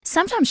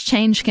Sometimes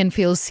change can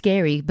feel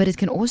scary, but it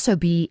can also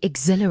be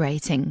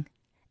exhilarating.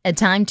 A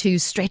time to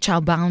stretch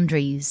our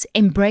boundaries,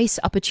 embrace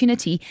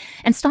opportunity,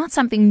 and start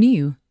something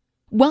new.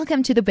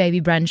 Welcome to the Baby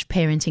Brunch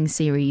Parenting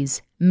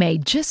Series,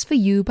 made just for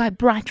you by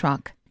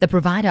BrightRock, the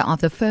provider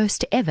of the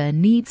first ever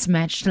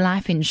needs-matched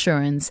life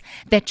insurance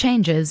that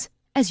changes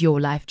as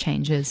your life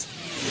changes.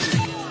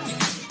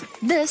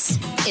 This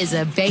is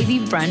a Baby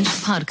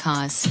Brunch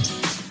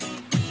podcast.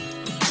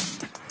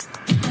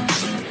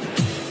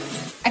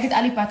 Ek het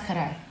al die pad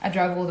gery. I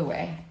drove all the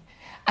way.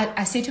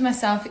 I said to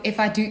myself, if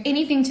I do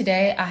anything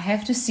today, I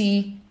have to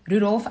see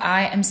Rudolph.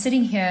 I am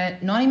sitting here,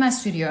 not in my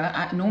studio.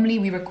 Normally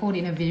we record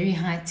in a very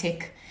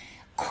high-tech,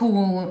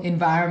 cool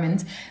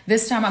environment.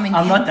 This time I'm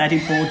not that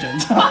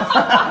important.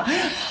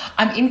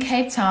 I'm in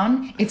Cape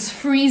Town. It's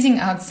freezing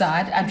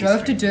outside. I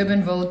drove to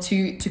Durbanville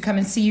to come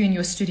and see you in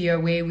your studio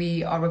where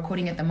we are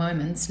recording at the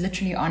moment,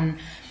 literally on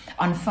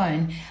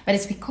phone. But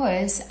it's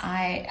because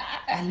I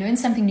learned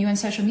something new on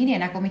social media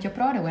and I wil met jou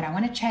praat oor. I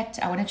want to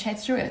chat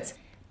through it.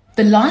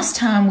 The last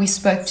time we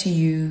spoke to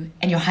you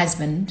and your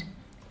husband,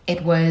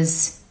 it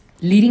was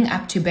leading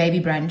up to Baby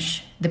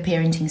Brunch, the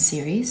parenting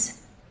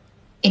series.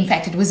 In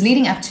fact, it was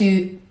leading up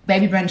to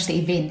Baby Brunch, the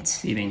event.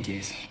 The event,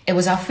 yes. It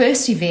was our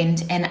first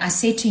event, and I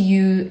said to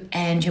you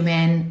and your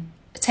man,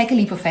 take a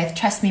leap of faith,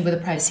 trust me with the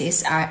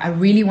process. I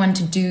really want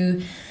to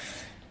do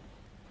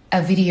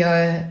a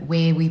video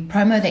where we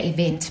promo the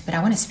event, but I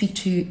want to speak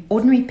to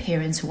ordinary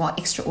parents who are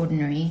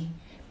extraordinary,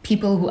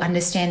 people who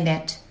understand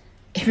that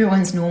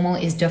everyone's normal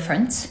is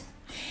different.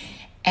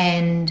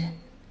 And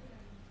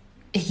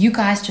you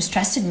guys just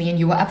trusted me and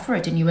you were up for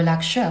it and you were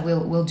like, sure,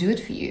 we'll do it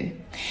for you.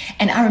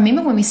 And I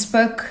remember when we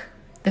spoke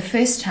the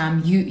first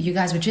time, you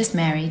guys were just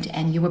married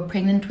and you were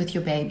pregnant with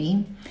your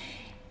baby.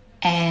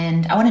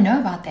 And I want to know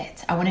about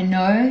that. I want to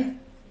know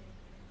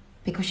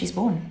because she's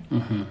born.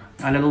 Mm-hmm.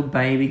 Our little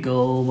baby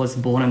girl was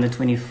born on the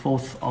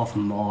 24th of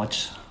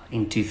March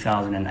in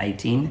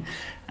 2018.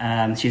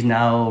 She's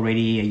now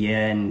already a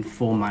year and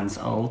 4 months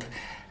old.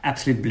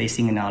 Absolute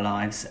blessing in our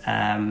lives.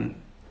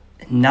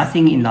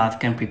 Nothing in life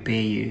can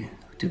prepare you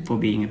for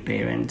being a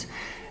parent.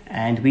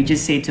 And we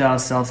just said to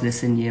ourselves,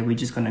 listen, we're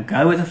just going to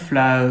go with the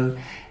flow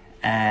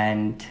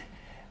and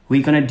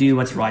we're going to do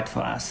what's right for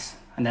us.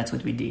 And that's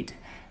what we did.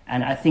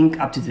 And I think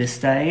up to this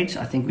stage,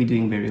 I think we're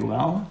doing very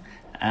well.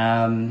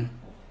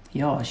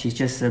 She's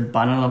just a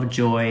bundle of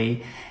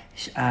joy.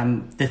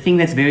 The thing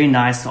that's very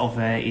nice of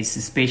her is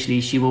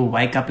especially she will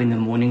wake up in the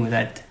morning with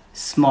that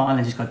smile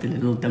and she's got the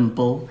little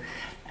dimple.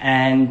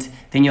 And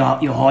then your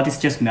heart is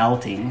just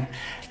melting.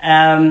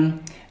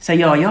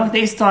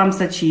 There's times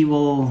that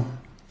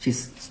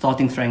she's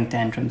starting throwing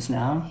tantrums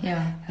now.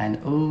 Yeah. And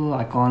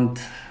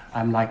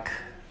I'm like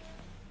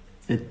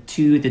the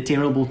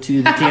terrible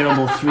 2, the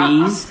terrible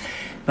 3s.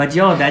 But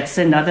that's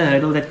another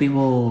hurdle that we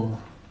will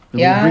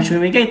reach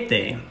when we get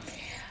there.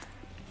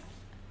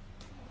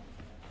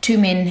 2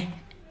 men,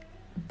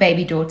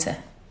 baby daughter.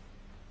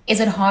 Is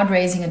it hard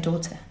raising a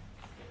daughter?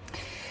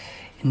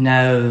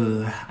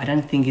 No, I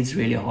don't think it's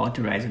really hard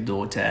to raise a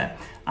daughter.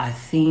 I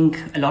think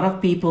a lot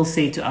of people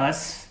say to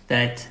us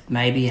that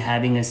maybe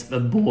having a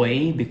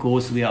boy,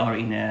 because we are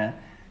in a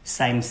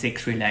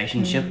same-sex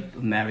relationship,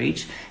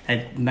 marriage,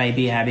 that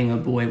maybe having a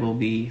boy will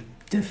be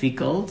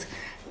difficult.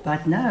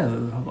 But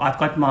no, I've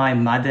got my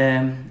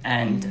mother,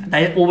 and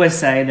they always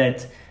say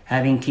that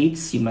having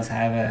kids, you must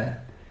have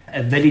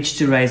a village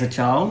to raise a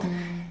child,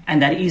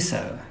 and that is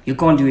so. You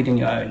can't do it on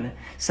your own.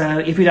 So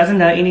if he doesn't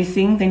know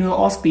anything, then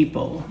we'll ask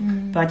people.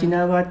 But you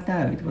know what?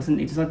 No,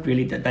 it's not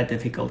really that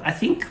difficult. I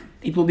think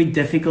it will be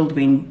difficult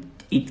when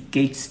it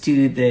gets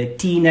to the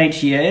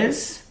teenage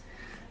years,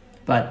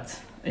 but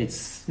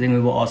then we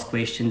will ask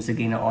questions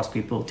again or ask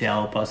people to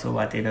help us or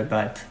whatever,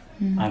 but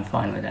I'm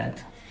fine with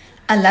that.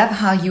 I love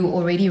how you're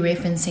already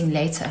referencing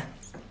later,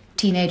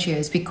 teenage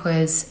years,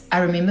 because I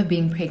remember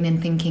being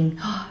pregnant thinking,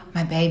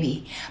 my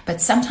baby. But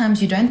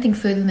sometimes you don't think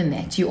further than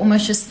that. You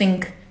almost just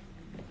think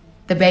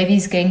the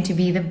baby's going to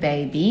be the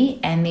baby,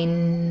 and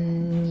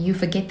then you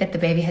forget that the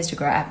baby has to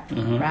grow up,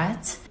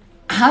 right?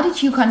 How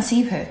did you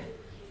conceive her?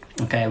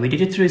 Okay, we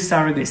did it through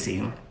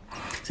surrogacy.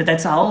 So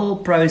that's a whole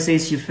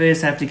process. You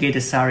first have to get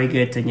a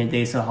surrogate, and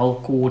there's a whole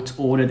court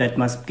order that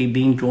must be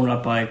being drawn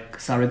up by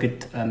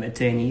surrogate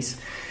attorneys.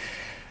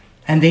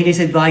 And then they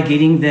said by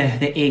getting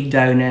the egg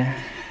donor,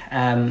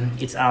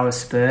 it's our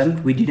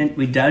sperm. We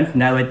don't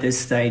know at this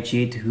stage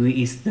yet who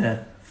is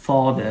the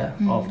father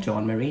of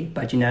John Marie.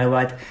 But you know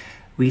what?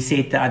 We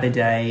said the other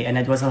day, and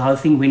it was a whole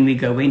thing when we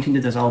went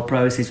into this whole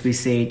process, we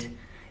said,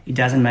 it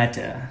doesn't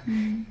matter.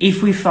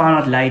 If we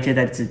found out later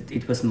that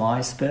it was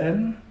my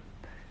sperm,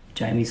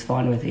 Jamie's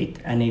fine with it.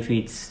 And if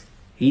it's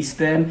his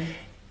sperm,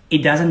 it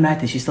doesn't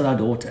matter. She's still our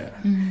daughter.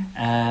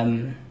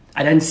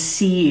 I don't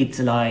see it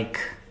like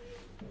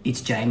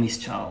it's Jamie's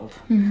child,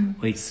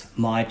 or it's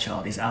my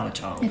child, it's our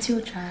child. It's your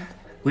child.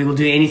 We will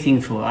do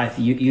anything for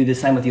you. The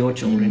same with your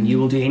children. You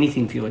will do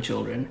anything for your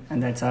children,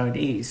 and that's how it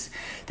is.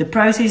 The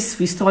process,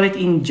 we started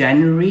in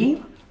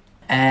January,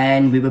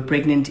 and we were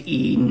pregnant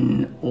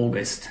in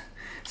August.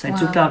 So it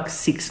took like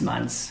 6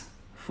 months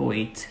for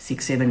it,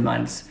 6-7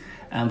 months.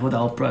 for the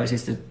whole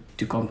process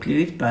to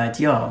conclude. But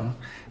yeah,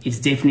 it's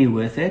definitely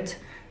worth it.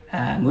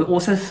 We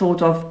also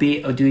thought of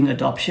doing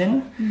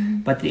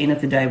adoption, but at the end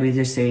of the day, we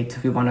just said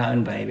we want our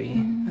own baby,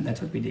 and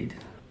that's what we did.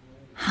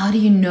 How do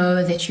you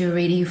know that you're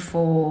ready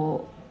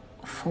for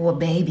a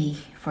baby,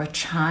 for a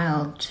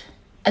child?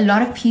 A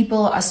lot of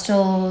people are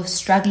still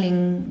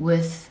struggling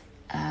with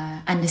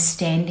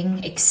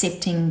understanding,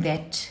 accepting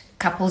that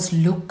couples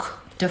look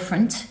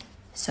different.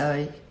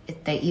 So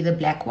they're either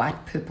black,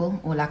 white, purple,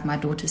 or like my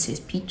daughter says,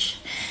 peach.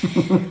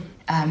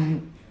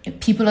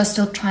 People are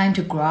still trying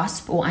to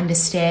grasp or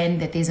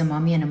understand that there's a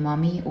mommy and a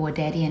mommy, or a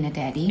daddy and a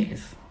daddy.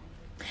 Yes.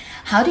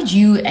 How did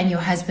you and your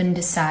husband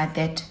decide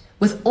that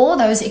with all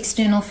those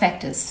external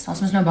factors,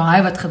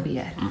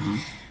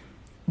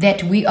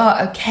 that we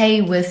are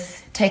okay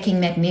with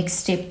taking that next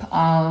step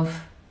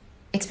of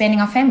expanding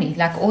our family?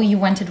 Like, all you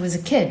wanted was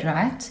a kid,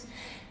 right?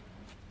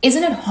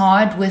 Isn't it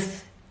hard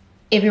with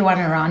everyone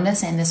around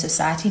us and the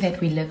society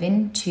that we live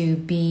in to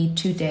be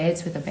two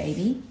dads with a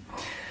baby?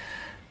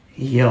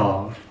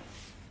 Ja,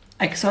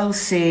 ek sal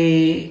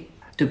sê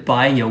toe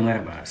baie jonger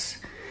was,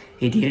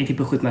 het hierdie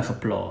tipe goed my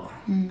gepla.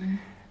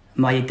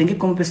 Maar jy dink ek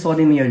kom op 'n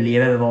stadium in jou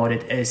lewe waar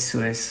dit is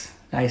soos,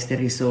 luister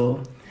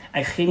hierso,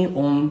 ek gee nie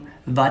om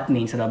wat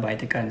mense daar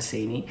buite kan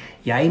sê nie.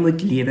 Jy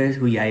moet lewe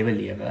hoe jy wil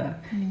lewe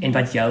en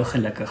wat jou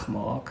gelukkig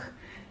maak.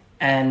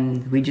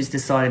 And we just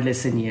decided,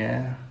 listen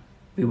here,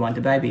 we want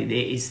a baby.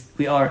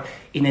 We are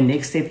in the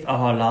next step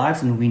of our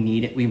lives and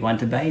we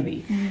want a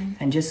baby.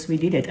 And just we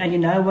did it. And you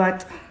know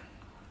what?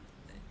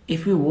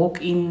 If we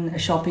walk in a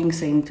shopping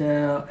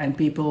center and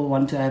people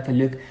want to have a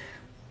look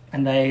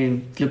and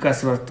they look at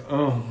us like,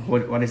 oh,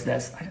 what is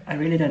this? I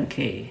really don't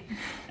care.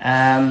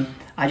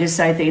 I just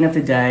say at the end of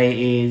the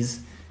day is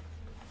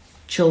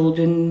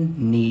children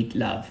need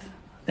love.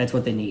 That's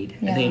what they need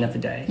at the end of the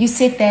day. You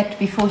said that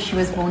before she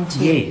was born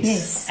too.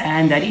 Yes.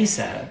 And that is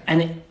so.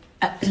 And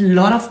a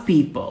lot of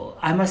people,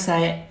 I must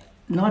say,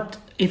 not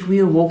if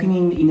we were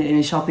walking in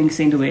a shopping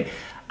center where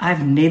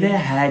I've never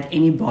had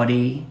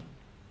everybody,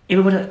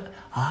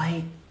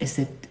 hi, is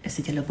dit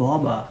julle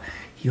baba?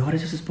 Ja,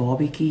 dit is ons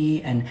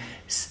babatjie en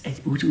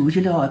hoe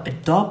julle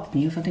adopt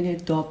nie, of wat jy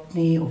adopt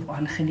nie, of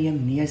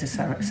aangeneem nie, is 'n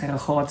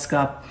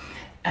surrogaatskap.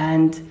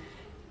 And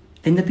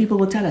then the people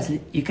will tell us,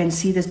 you can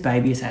see this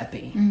baby is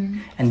happy.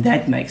 And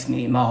that makes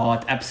my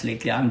heart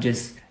absolutely,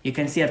 you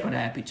can see I've got a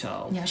happy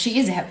child. Yeah, she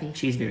is happy.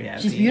 She's very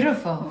happy. She's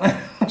beautiful.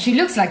 She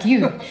looks like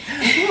you.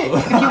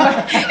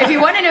 If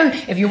you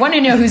want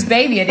to know whose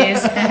baby it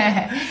is.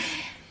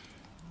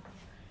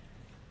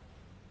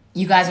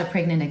 You guys are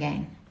pregnant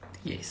again.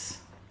 Yes.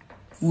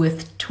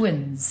 With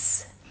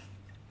twins.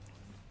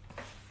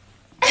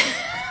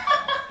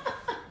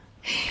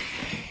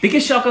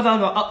 Biggest shock of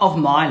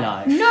my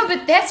life. No,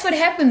 but that's what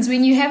happens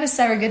when you have a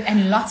surrogate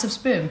and lots of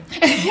sperm.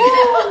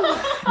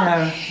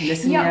 No,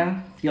 listen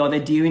here. Yeah,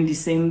 they're due in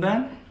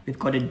December. We've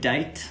got a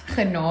date.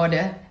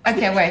 Genade.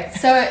 Okay, wait.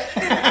 So,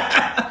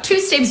 2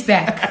 steps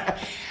back.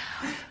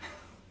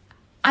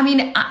 I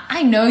mean,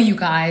 I know you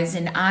guys,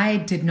 and I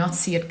did not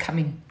see it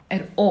coming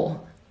at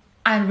all.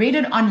 I read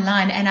it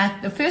online, and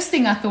the first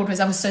thing I thought was,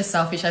 I was so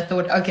selfish. I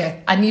thought,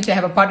 okay, I need to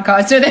have a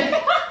podcast with them.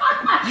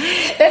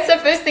 That's the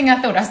first thing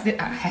I thought. I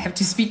have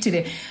to speak to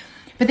them.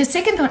 But the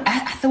second thought,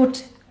 I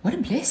thought, what a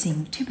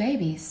blessing, 2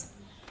 babies.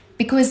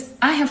 Because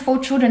I have 4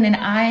 children, and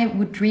I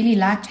would really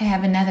like to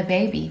have another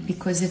baby,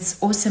 because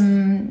it's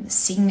awesome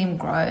seeing them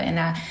grow, and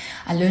I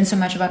learn so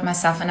much about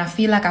myself, and I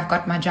feel like I've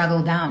got my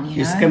juggle down,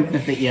 you know? Skimp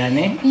met die een,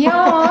 hè?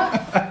 Yeah.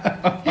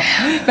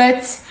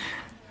 But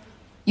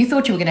you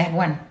thought you were going to have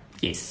 1.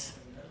 Yes.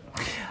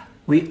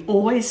 I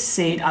always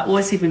said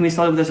when we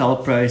started with this whole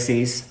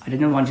process, I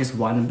didn't want just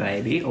 1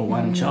 baby or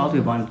 1 child.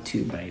 We want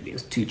 2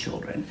 babies, 2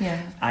 children. Yeah.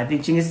 I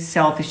think it's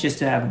selfish just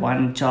to have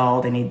 1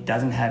 child and he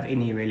doesn't have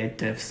any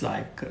relatives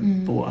like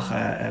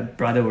a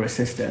brother or a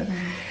sister.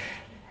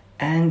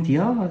 And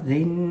yeah,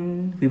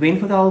 then we went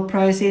for the whole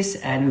process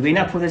and we went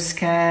up for the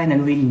scan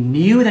and we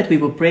knew that we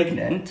were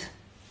pregnant.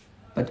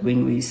 But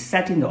when we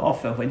sat in the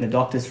office, in the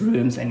doctor's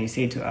rooms, and he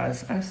said to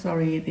us, oh,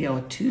 sorry, there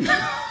are 2.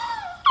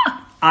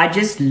 I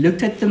just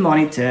looked at the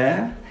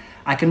monitor.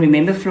 I can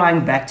remember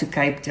flying back to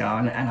Cape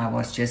Town and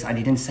I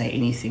didn't say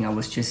anything. I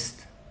was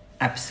just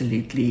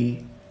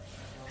absolutely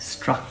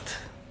struck.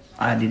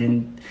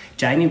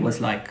 Jamie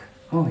was like,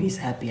 oh, he's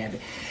happy.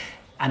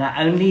 And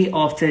only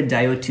after a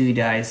day or 2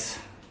 days,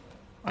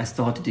 I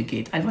started to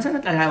get, it wasn't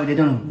like I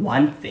didn't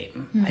want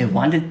them. I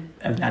wanted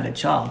another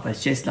child, but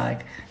it's just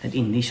like that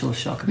initial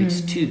shock of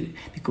it's 2,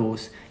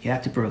 because you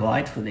have to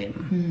provide for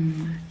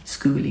them.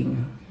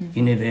 Schooling,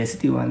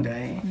 university one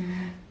day.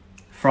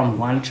 From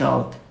 1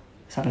 child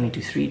suddenly to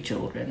 3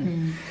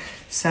 children.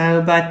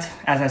 So, but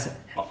as I said,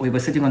 we were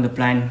sitting on the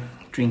plane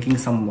drinking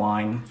some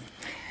wine.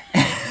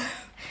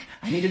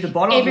 I needed a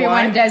bottle of wine.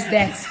 Everyone does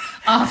that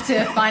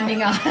after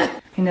finding out.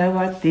 You know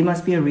what? There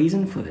must be a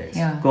reason for this.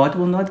 Yeah. God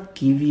will not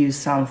give you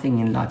something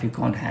in life you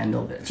can't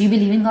handle this. Do you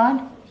believe in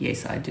God?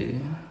 Yes, I do.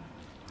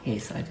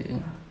 Yes, I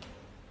do.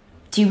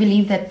 Do you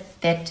believe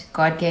that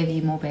God gave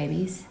you more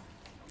babies?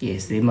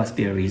 Yes, there must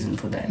be a reason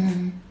for that.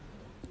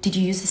 Did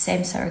you use the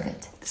same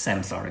surrogate? The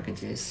same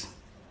surrogate, yes.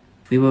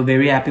 We were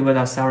very happy with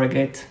our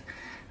surrogate.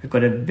 We've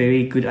got a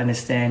very good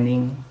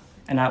understanding.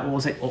 And I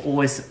also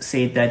always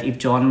said that if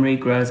John Marie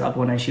grows up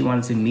one day, she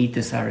wants to meet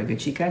the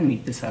surrogate, she can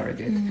meet the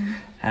surrogate.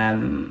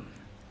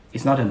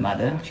 It's not a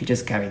mother, she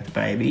just carried the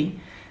baby.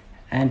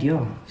 And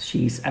yeah,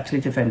 she's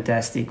absolutely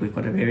fantastic. We've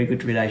got a very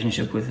good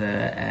relationship with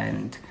her,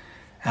 and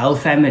her whole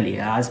family,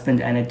 her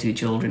husband and her 2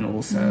 children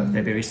also,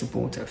 they're very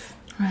supportive.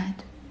 Right.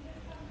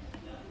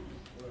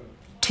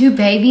 2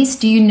 babies,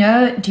 do you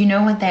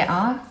know what they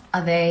are?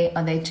 Are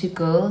they 2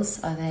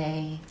 girls? Are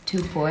they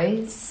 2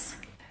 boys?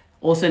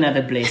 Also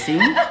another blessing.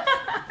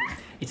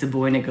 It's a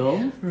boy and a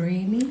girl.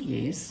 Really?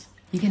 Yes.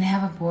 You're gonna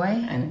have a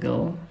boy? And a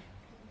girl.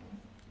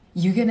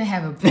 You're gonna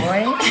have a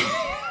boy?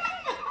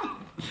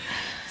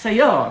 So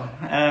yeah,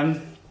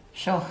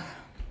 Sure.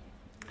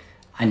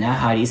 I know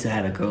how it is to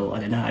have a girl. I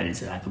don't know how it is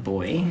to have a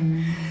boy.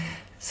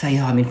 So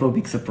yeah, I'm in for a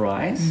big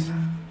surprise.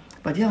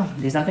 But yeah,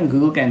 there's nothing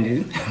Google can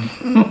do.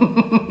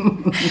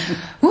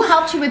 Who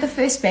helped you with the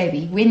first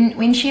baby?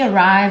 When she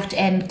arrived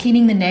and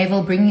cleaning the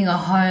navel, bringing her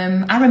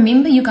home. I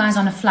remember you guys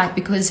on a flight,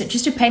 because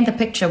just to paint the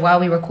picture while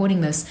we're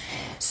recording this.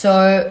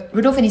 So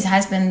Rudolph and his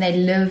husband, they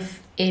live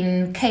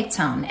in Cape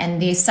Town,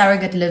 and their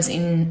surrogate lives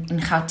in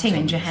Gauteng,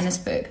 in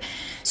Johannesburg.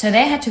 So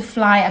they had to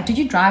fly up. Did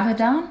you drive her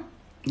down?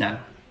 No.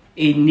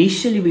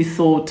 Initially we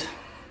thought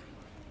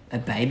a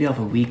baby of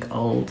a week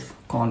old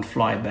can't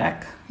fly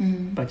back.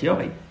 But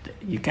yeah,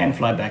 you can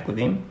fly back with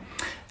him.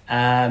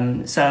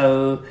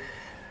 So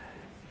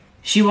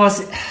she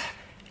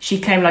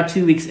came like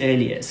 2 weeks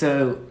earlier.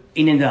 So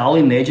in the whole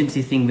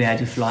emergency thing, we had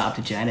to fly up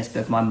to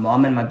Johannesburg. My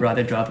mom and my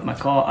brother drove my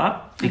car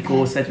up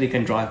because that we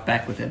can drive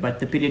back with her. But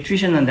the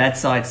pediatrician on that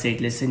side said,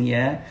 listen,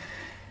 yeah,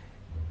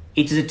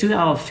 it is a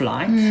 2-hour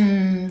flight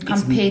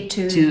Compared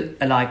to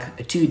like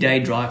a 2-day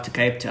drive to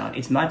Cape Town.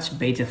 It's much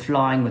better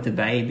flying with the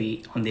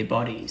baby on their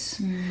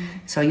bodies.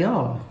 So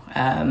yeah,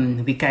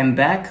 we came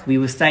back.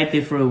 We stayed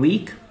there for a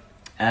week.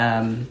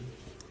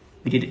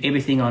 We did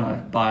everything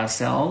by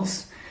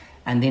ourselves.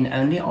 And then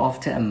only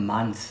after a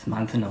month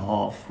and a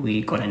half,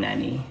 we got a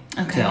nanny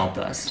to help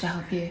us. To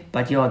help you.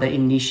 But yeah,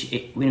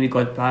 when we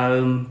got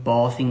home,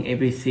 bathing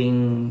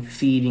everything,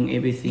 feeding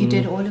everything. You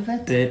did all of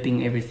it?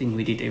 Burping everything.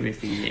 We did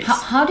everything, yes.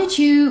 How did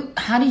you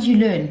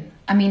learn?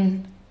 I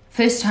mean,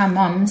 first time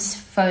moms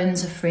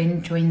phones a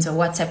friend, joins a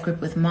WhatsApp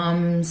group with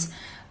moms.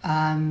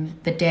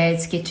 The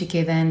dads get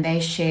together and they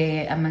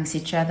share amongst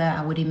each other.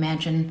 I would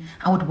imagine,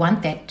 I would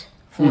want that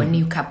for a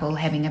new couple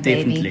having a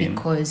baby. Definitely.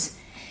 Because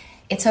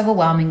it's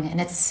overwhelming,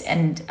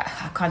 and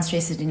I can't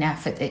stress it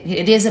enough.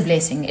 It is a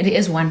blessing. It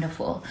is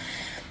wonderful.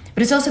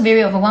 But it's also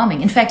very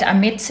overwhelming. In fact, I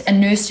met a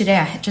nurse today.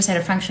 I just had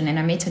a function, and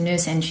I met a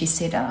nurse, and she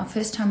said,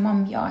 first time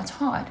mom, yeah, it's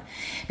hard.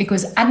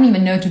 Because I didn't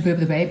even know to burp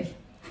the baby,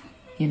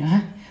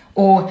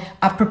 Or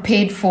I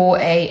prepared for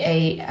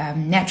a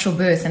natural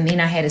birth, and then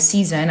I had a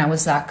Caesar, and I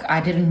was like, I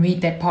didn't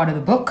read that part of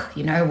the book.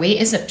 Where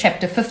is it?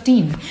 Chapter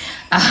 15.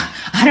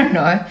 I don't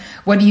know.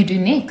 What do you do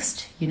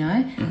next?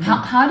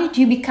 How did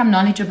you become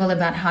knowledgeable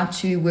about how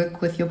to work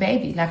with your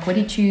baby? Like, what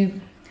did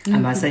you? I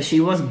must say, she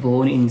was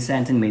born in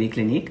Sandton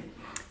Mediclinic,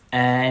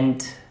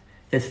 and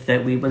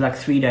that we were like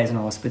 3 days in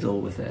hospital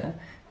with her.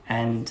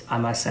 And I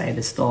must say,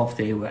 the staff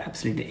there were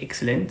absolutely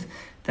excellent.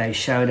 They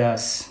showed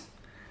us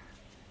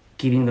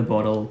giving the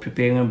bottle,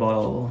 preparing the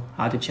bottle,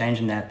 how to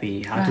change a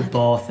nappy, how to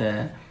bath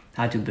her,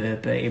 how to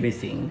burp her,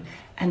 everything.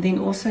 And then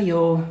also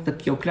your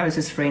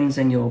closest friends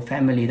and your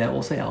family, they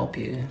also help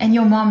you. And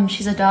your mom,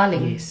 she's a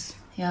darling. Yes.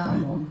 Yeah. My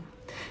mom.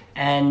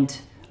 And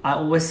I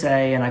always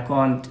say,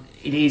 and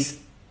it is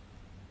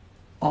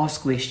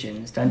ask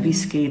questions. Don't be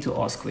scared to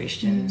ask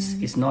questions.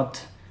 It's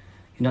not,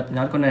 you're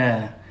not going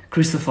to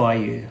crucify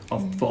you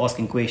for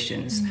asking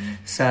questions.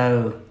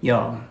 So,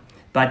 yeah.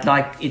 But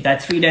like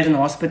that 3 days in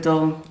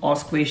hospital,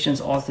 ask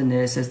questions, ask the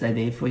nurses, they're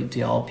there for you to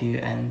help you,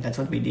 and that's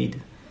what we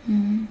did.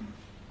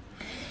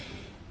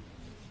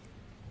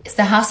 Is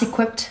the house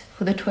equipped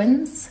for the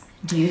twins?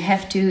 Do you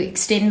have to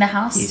extend the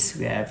house? Yes,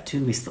 we have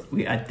to.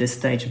 We're at this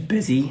stage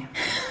busy.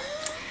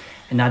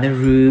 Another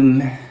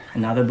room,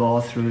 another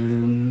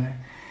bathroom.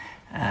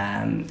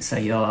 So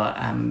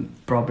yeah,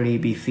 probably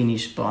be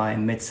finished by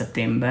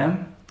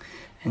mid-September.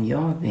 And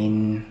yeah,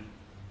 then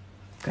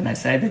can I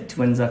say the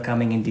twins are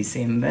coming in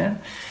December?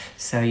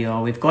 So yeah,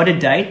 we've got a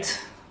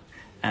date.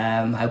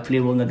 Hopefully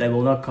they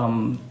will not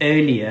come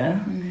earlier,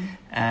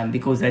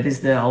 because that is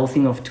the whole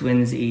thing of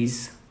twins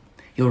is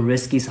your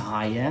risk is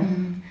higher,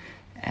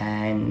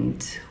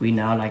 and we're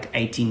now like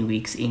 18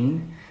 weeks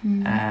in.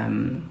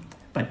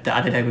 But the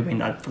other day we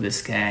went out for the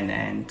scan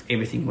and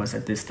everything was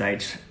at this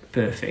stage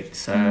perfect.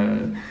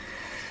 So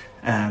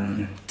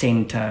 10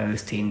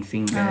 toes, 10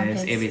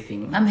 fingers,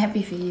 everything. I'm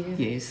happy for you.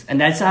 Yes, and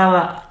that's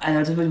how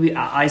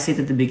I said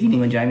at the beginning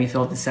when Jamie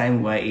felt the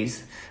same way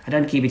is I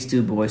don't care if it's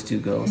 2 boys, 2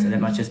 girls, so they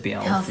must just be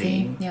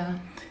healthy. Yeah.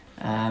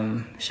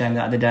 Shame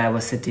the other day I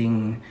was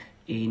sitting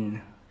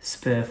in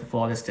Spur for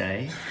Father's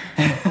Day.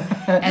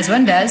 As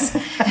one does.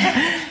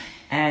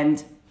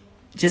 And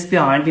just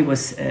behind me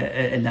was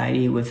a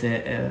lady with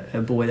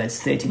a boy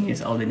that's 13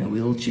 years old in a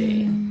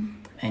wheelchair.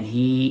 and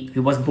he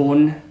was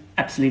born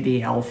absolutely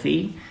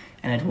healthy,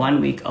 and at 1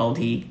 week old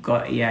he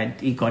got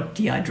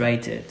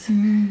dehydrated,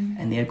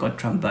 and he had got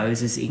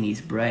thrombosis in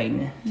his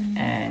brain,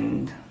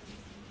 and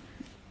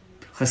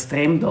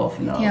gestremd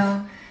daarvan af.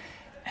 Yeah.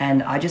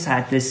 And I just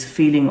had this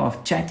feeling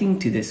of chatting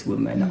to this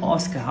woman,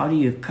 ask her, how do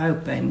you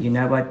cope? And you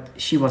know what?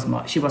 She was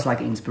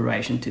like an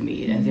inspiration to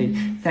me. And I said,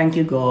 thank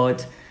you,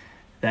 God,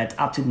 that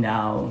up to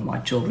now my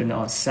children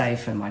are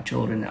safe and my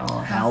children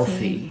are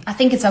healthy. I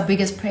think it's our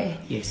biggest prayer.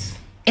 Yes.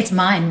 It's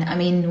mine. I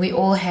mean, we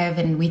all have,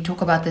 and we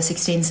talk about this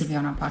extensively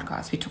on our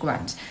podcast. We talk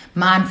about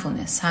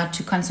mindfulness, how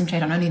to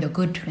concentrate on only the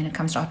good when it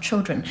comes to our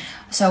children.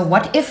 So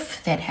what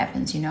if that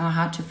happens, you know,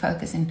 how to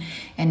focus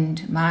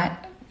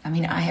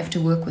I have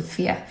to work with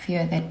fear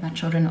that my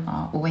children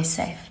are always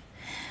safe.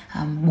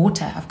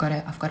 Water, I've got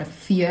a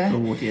fear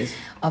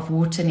of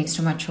water next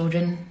to my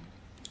children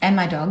and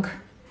my dog,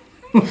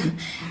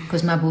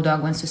 because my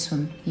bulldog wants to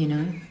swim, you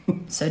know.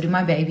 So do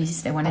my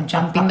babies; they want to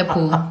jump in the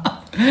pool.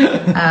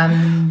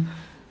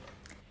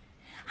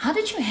 How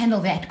did you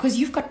handle that? Because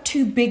you've got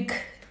two big.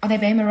 Are they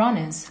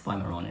Weimaraner's?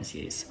 Weimaraner's,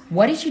 yes.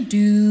 What did you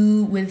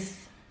do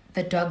with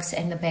the dogs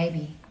and the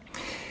baby?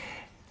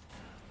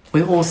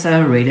 We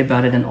also read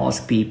about it and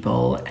asked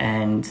people,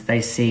 and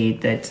they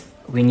said that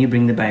when you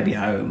bring the baby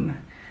home,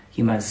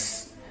 you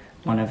must,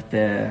 one of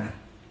the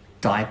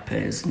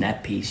diapers,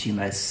 nappies, you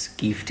must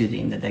give to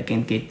them, that they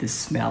can get the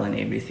smell and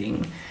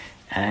everything.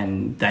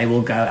 And they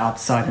will go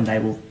outside and they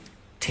will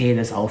tear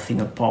this whole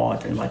thing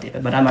apart and whatever.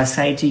 But I must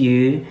say to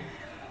you,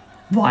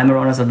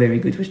 Weimaraners are very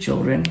good with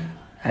children.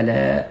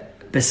 Hulle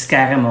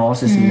beskerm haar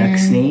soos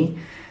niks nie.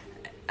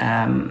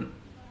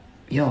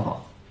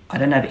 I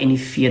don't have any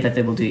fear that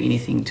they will do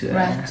anything to her.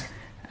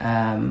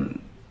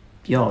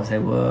 Right. They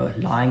were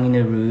lying in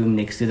a room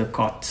next to the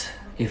cot.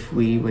 If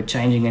we were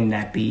changing a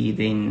nappy,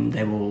 then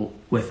they were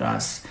with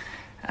us.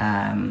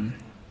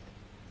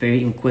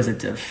 Very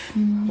inquisitive.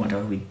 What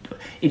are we?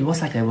 It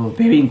was like they were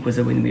very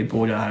inquisitive when we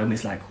brought her home.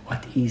 It's like,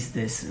 what is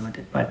this?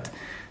 But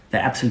they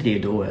absolutely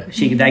adore her.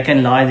 They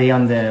can lie there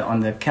on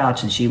the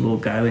couch, and she will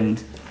go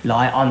and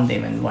lie on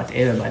them and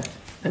whatever, but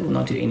they will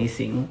not do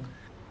anything.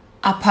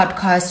 Our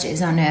podcast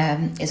is on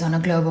a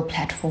global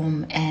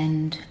platform,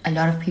 and a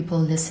lot of people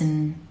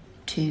listen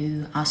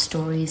to our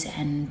stories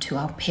and to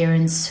our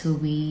parents who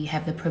we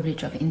have the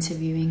privilege of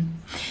interviewing.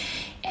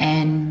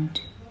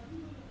 And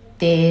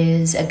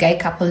there's a gay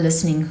couple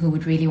listening who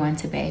would really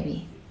want a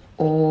baby,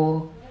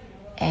 or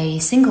a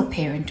single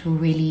parent who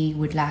really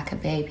would like a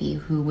baby,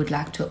 who would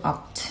like to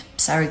opt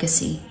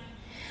surrogacy.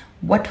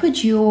 What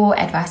would your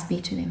advice be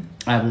to them?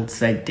 I would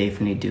say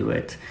definitely do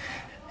it.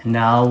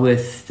 Now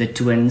with the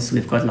twins,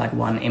 we've got like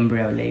one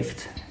embryo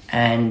left,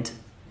 and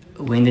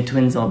when the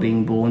twins are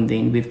being born,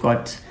 then we've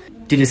got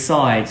to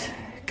decide,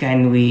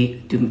 can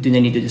we do they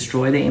need to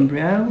destroy the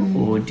embryo,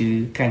 or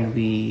can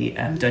we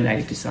donate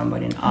it to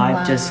somebody? And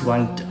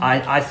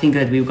I think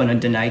that we're going to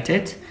donate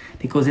it,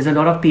 because there's a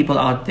lot of people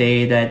out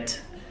there that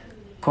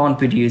can't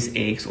produce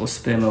eggs or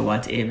sperm or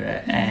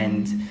whatever,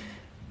 and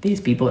there's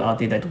people out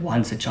there that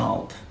wants a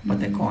child but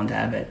they can't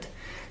have it.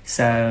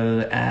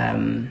 So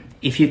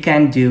if you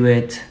can do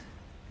it,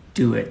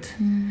 do it.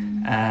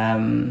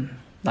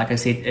 Like I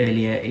said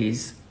earlier,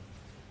 is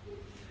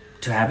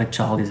to have a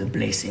child is a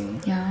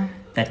blessing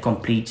that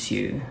completes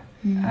you.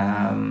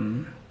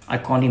 I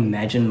can't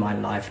imagine my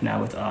life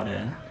now without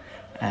her.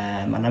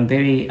 And I'm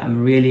very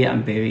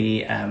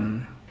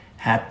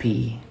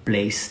happy,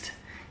 blessed,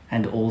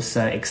 and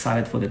also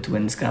excited for the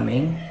twins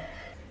coming.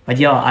 But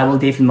yeah, I will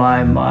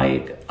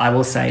definitely, I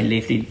will say,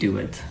 Leslie, do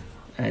it.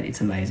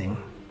 It's amazing.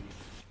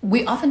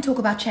 We often talk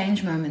about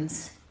change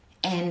moments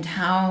and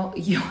how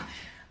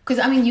because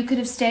I mean, you could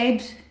have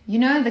stayed, you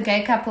know, the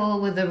gay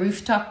couple with the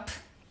rooftop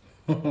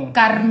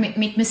car met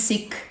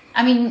musiek.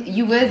 I mean,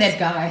 you were that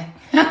guy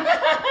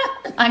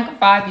like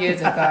 5 years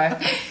ago.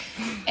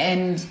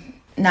 And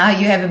now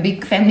you have a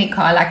big family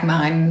car like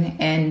mine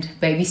and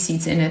baby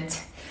seats in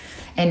it.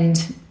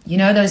 And you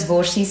know those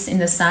worshies in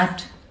the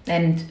side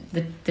and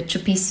the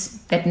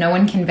chippies that no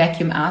one can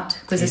vacuum out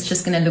because it's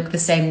just going to look the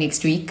same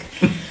next week.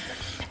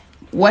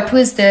 What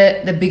was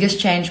the biggest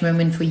change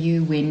moment for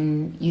you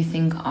when you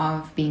think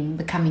of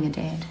becoming a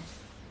dad?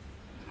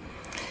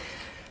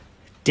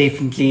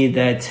 Definitely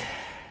that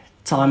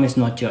time is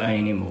not your own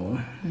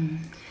anymore.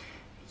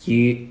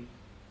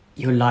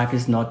 Your life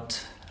is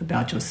not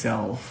about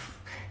yourself.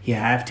 You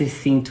have to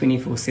think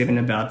 24/7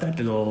 about that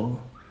little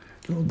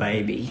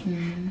baby.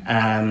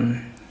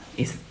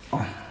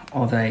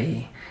 Are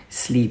they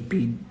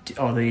sleepy?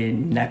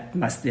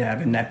 Must they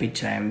have a nappy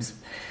change?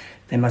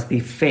 They must be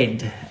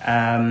fed.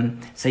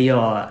 So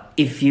yeah,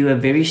 if you're a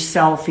very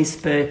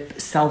selfish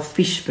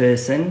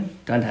person,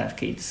 don't have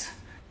kids.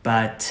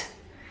 But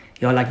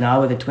yeah, like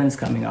now with the twins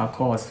coming, our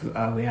cars,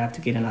 we have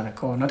to get another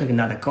car. Not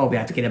another car, we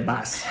have to get a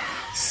bus.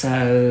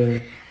 So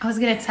I was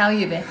going to tell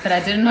you that, but I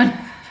didn't want,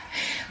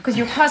 because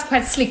your car's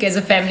quite slick as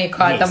a family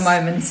car at the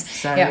moment.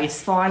 So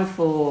it's fine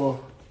to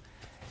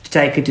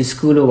take it to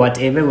school or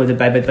whatever with the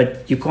baby,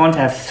 but you can't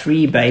have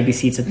 3 baby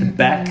seats at the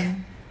back.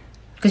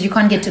 Because you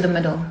can't get to the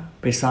middle.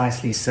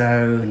 Precisely.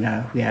 So,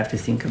 no, we have to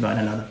think about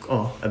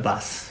a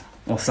bus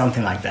or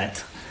something like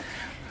that.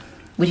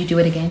 Would you do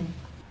it again?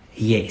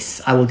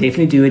 Yes, I will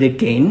definitely do it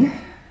again.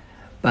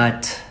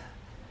 But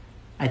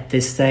at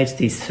this stage,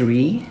 there's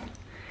 3.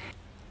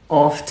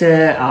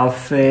 After our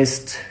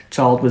first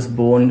child was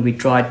born, we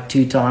tried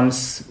 2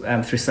 times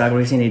through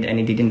surrogacy and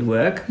it didn't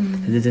work.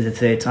 So this is the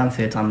third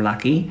time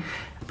lucky.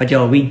 But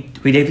yeah, we're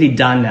definitely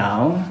done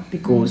now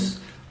because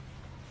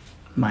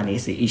money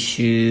is the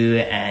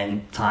issue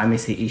and time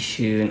is the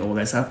issue and all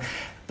that stuff.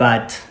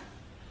 But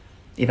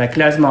if I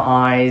close my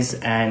eyes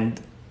and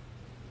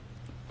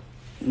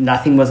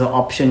nothing was an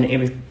option,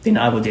 then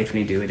I will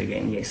definitely do it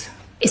again, yes.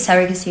 Is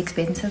surrogacy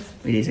expensive?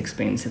 It is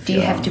expensive. Do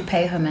you have to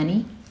pay her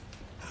money?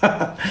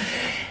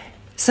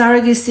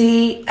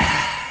 Surrogacy,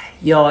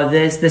 yeah,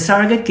 the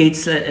surrogate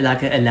gets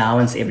like an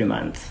allowance every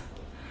month.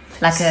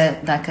 Like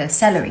a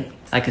salary?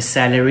 Like a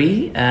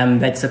salary.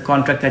 That's a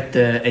contract that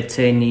the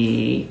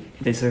attorney,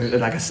 there's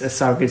like a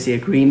surrogacy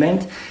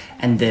agreement,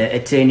 and the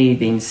attorney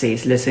then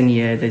says, listen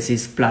here, this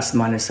is plus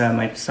minus so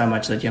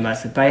much that you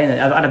must pay. And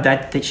out of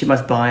that she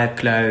must buy her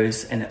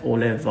clothes and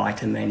all her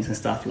vitamins and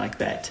stuff like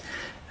that.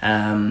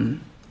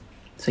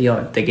 So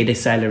yeah, they get a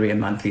salary, a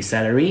monthly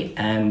salary.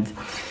 And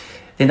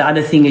then the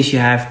other thing is you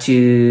have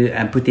to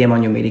put them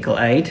on your medical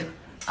aid.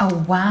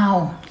 Oh,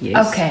 wow.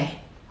 Yes. Okay,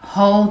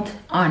 hold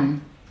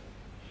on.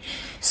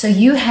 So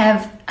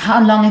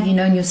how long have you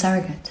known your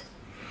surrogate?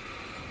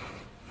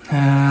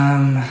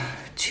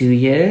 2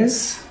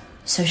 years.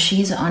 So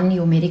she's on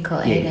your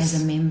medical aid Yes.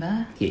 as a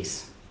member?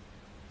 Yes.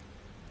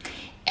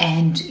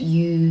 And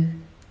you,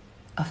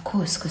 of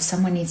course, because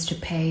someone needs to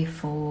pay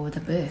for the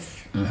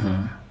birth.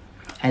 Mm-hmm.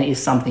 And if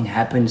something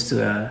happens to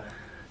her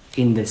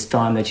in this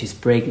time that she's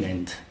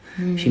pregnant,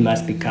 she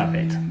must be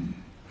covered.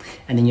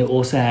 And then you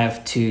also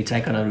have to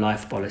take out a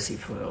life policy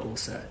for her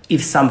also.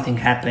 If something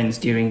happens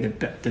during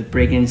the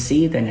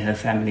pregnancy, then her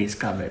family is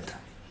covered.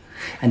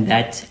 And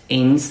that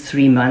ends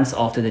 3 months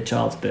after the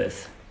child's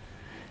birth.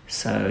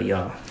 So,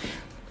 yeah.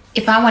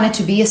 If I wanted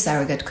to be a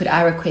surrogate, could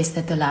I request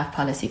that the life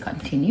policy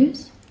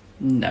continues?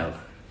 No.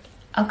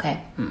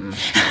 Okay.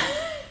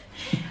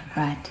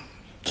 Right.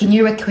 Can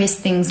you request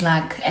things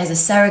like, as a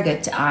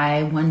surrogate,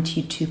 I want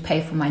you to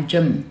pay for my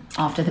gym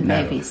after the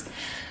No. babies?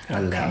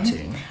 Not allowed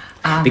Okay.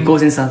 to.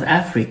 Because in South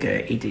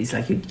Africa, it is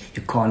like you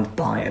can't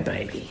buy a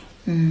baby.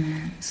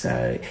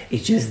 So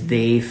it's just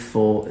there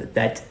for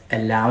that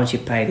allowance you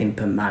pay them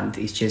per month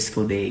is just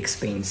for their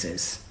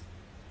expenses.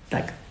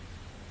 Like,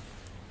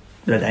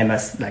 that they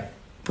must like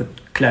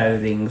put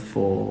clothing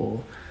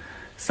for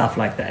stuff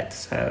like that.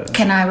 So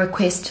Can I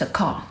request a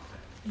car?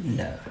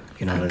 no,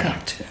 you're not Okay.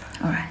 allowed to.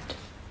 All right.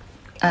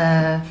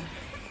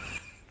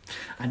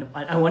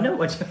 I wonder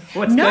what's No,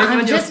 going on.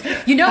 I'm just,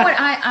 you know what,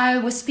 I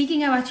was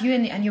speaking about you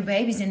and your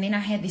babies, and then I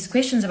had these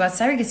questions about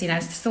surrogacy, and I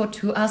just thought,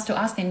 who else to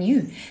ask than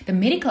you? The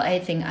medical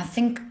aid thing, I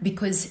think,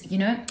 because, you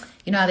know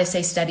how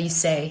they studies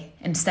say,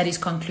 and studies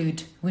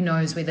conclude, who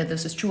knows whether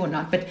this is true or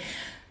not, but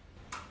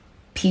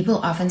people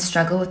often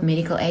struggle with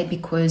medical aid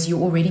because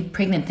you're already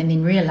pregnant and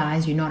then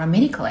realize you're not on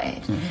medical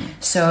aid.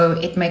 So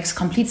it makes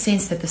complete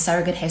sense that the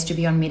surrogate has to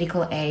be on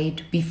medical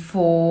aid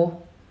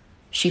before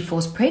she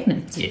falls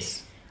pregnant.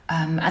 Yes.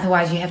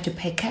 Otherwise, you have to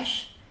pay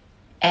cash,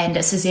 and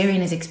a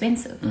cesarean is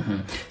expensive.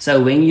 So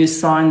when you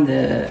sign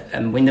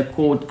when the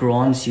court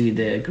grants you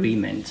the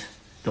agreement,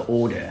 the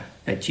order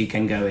that you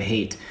can go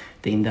ahead,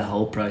 then the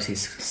whole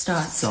process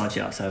Starts.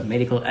 Yeah. So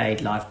medical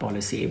aid, life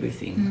policy,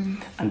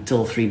 everything,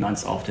 until 3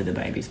 months after the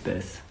baby's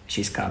birth,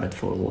 she's covered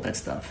for all that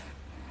stuff.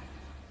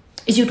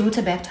 Is your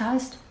daughter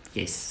baptized?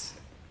 Yes.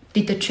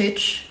 Did the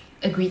church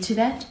agree to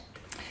that?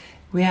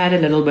 We had a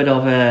little bit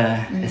of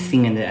a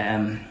thing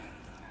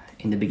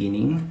in the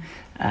beginning,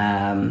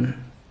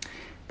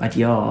 but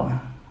yeah,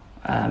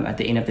 at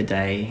the end of the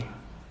day,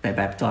 they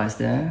baptized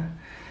her.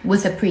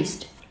 With a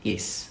priest?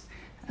 Yes.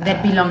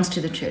 That belongs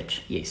to the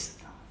church? Yes.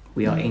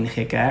 We are in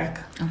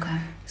Kerk. Okay.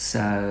 So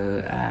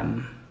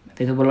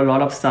there was a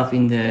lot of stuff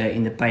in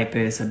the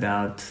papers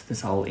about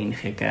this whole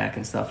NG Kerk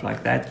and stuff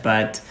like that.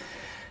 But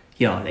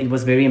yeah, it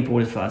was very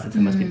important for us that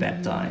we must be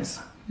baptized.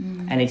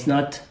 And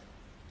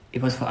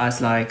it was for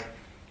us like,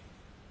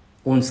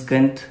 ons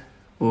kind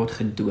word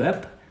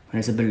gedoop,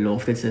 want is 'n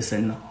belofte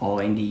tussen haar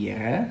en die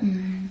Here.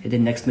 Dit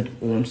het niks met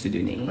ons te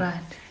doen nie.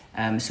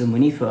 Right. So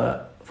moenie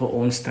vir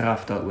ons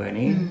straf daaroor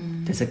nie.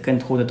 Dis 'n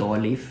kind, God het haar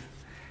lief.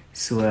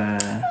 So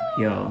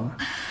ja.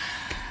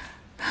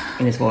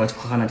 En dit was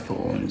gegaan het vir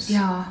ons.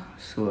 Yeah.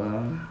 So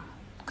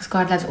Because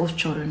God loves all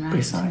children, right?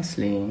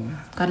 precisely.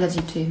 God loves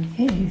you too.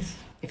 Yes.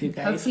 If you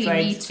guys Hopefully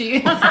me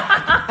straight, too.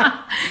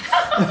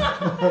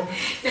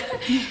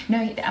 No,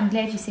 I'm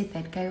glad you said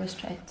that. Gay or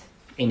straight?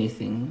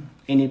 anything.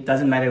 And it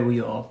doesn't matter who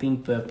you are,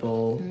 pink,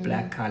 purple,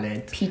 black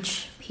colored.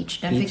 Peach.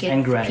 Don't Peach forget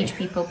and grey. peach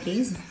people,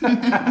 please.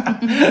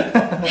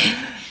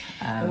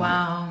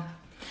 Wow.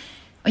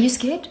 Are you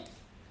scared?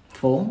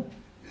 For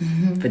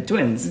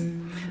twins.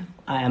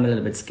 I am a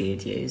little bit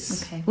scared,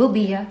 yes. Okay. We'll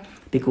be here.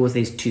 Because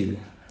there's two.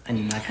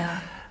 And like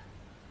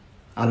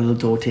our little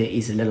daughter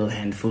is a little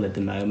handful at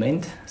the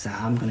moment. So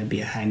I'm gonna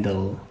be a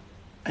handle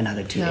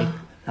another two Yeah.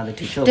 another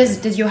two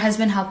children. Does your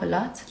husband help a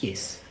lot?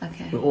 Yes.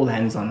 Okay. We're all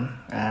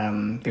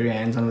hands-on, very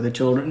hands-on with the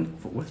children,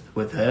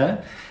 with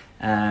her.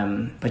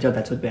 But yeah,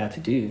 that's what we have to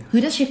do.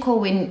 Who does she call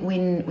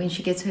when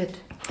she gets hurt?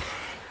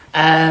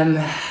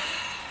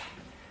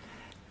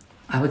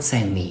 I would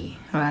say me.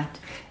 Right.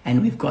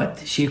 And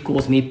she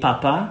calls me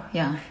Papa,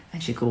 Yeah.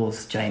 and she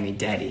calls Jamie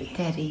Daddy.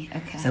 Daddy.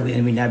 Okay. So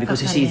we know,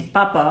 because if Okay. she's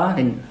Papa,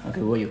 then,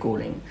 okay, what are you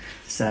calling?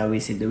 So we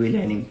said that we're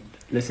learning,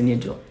 listen here,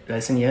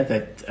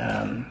 that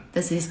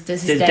This is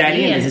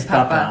Daddy and this is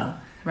Papa.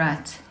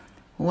 Right.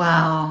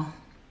 Wow.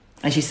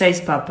 And she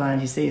says Papa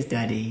and she says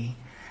Daddy.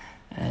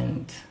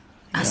 And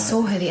I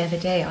saw her the other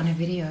day on a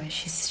video.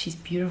 She's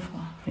beautiful.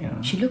 Yeah.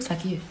 She looks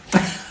like you.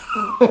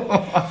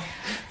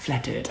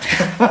 Flattered.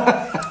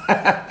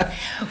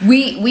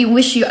 We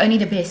wish you only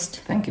the best.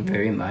 Thank you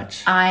very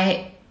much.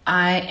 I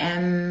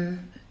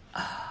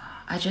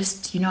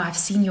just, I've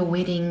seen your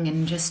wedding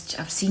and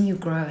I've seen you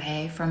grow,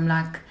 hey, from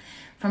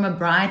a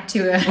bride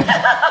to a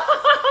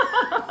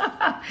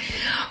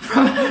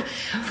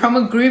from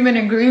a groom and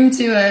a groom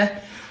to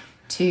a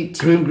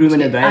groom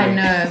and a baby. I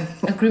know,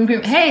 a groom.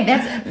 Hey,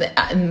 that's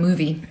a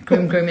movie.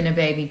 Groom and a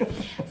baby.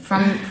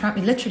 From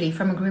literally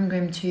from a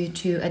groom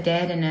to a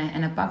dad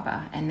and a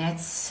papa, and I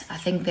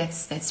think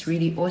that's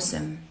really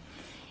awesome.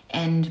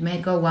 And may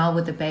it go well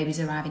with the babies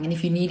arriving. And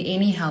if you need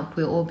any help,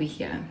 we'll all be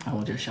here. I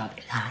will just shout.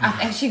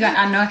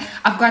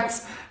 I've got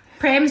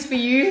prams for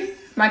you.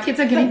 My kids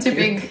are getting too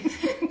big.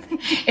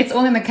 It's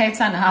all in the Cape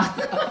Town house.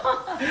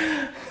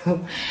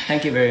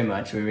 Thank you very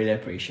much. We really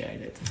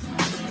appreciate it.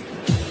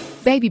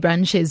 Baby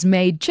Brunch is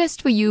made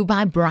just for you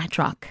by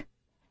BrightRock.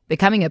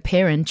 Becoming a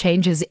parent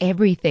changes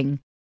everything,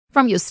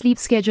 from your sleep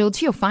schedule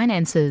to your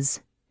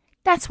finances.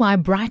 That's why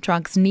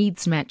BrightRock's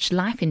Needs Match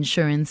life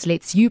insurance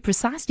lets you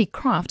precisely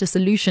craft a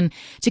solution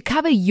to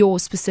cover your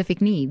specific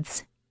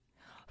needs.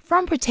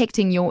 From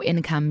protecting your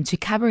income to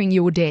covering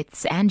your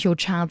debts and your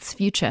child's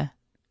future.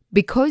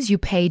 Because you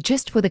pay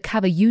just for the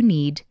cover you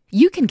need,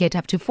 you can get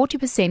up to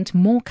 40%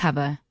 more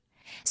cover.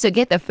 So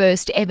get the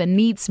first ever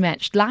needs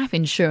matched life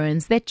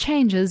insurance that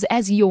changes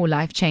as your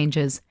life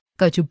changes.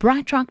 Go to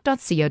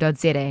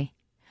brightrock.co.za.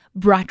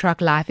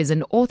 BrightRock Life is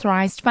an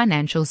authorized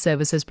financial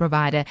services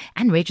provider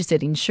and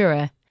registered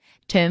insurer.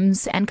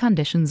 Terms and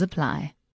conditions apply.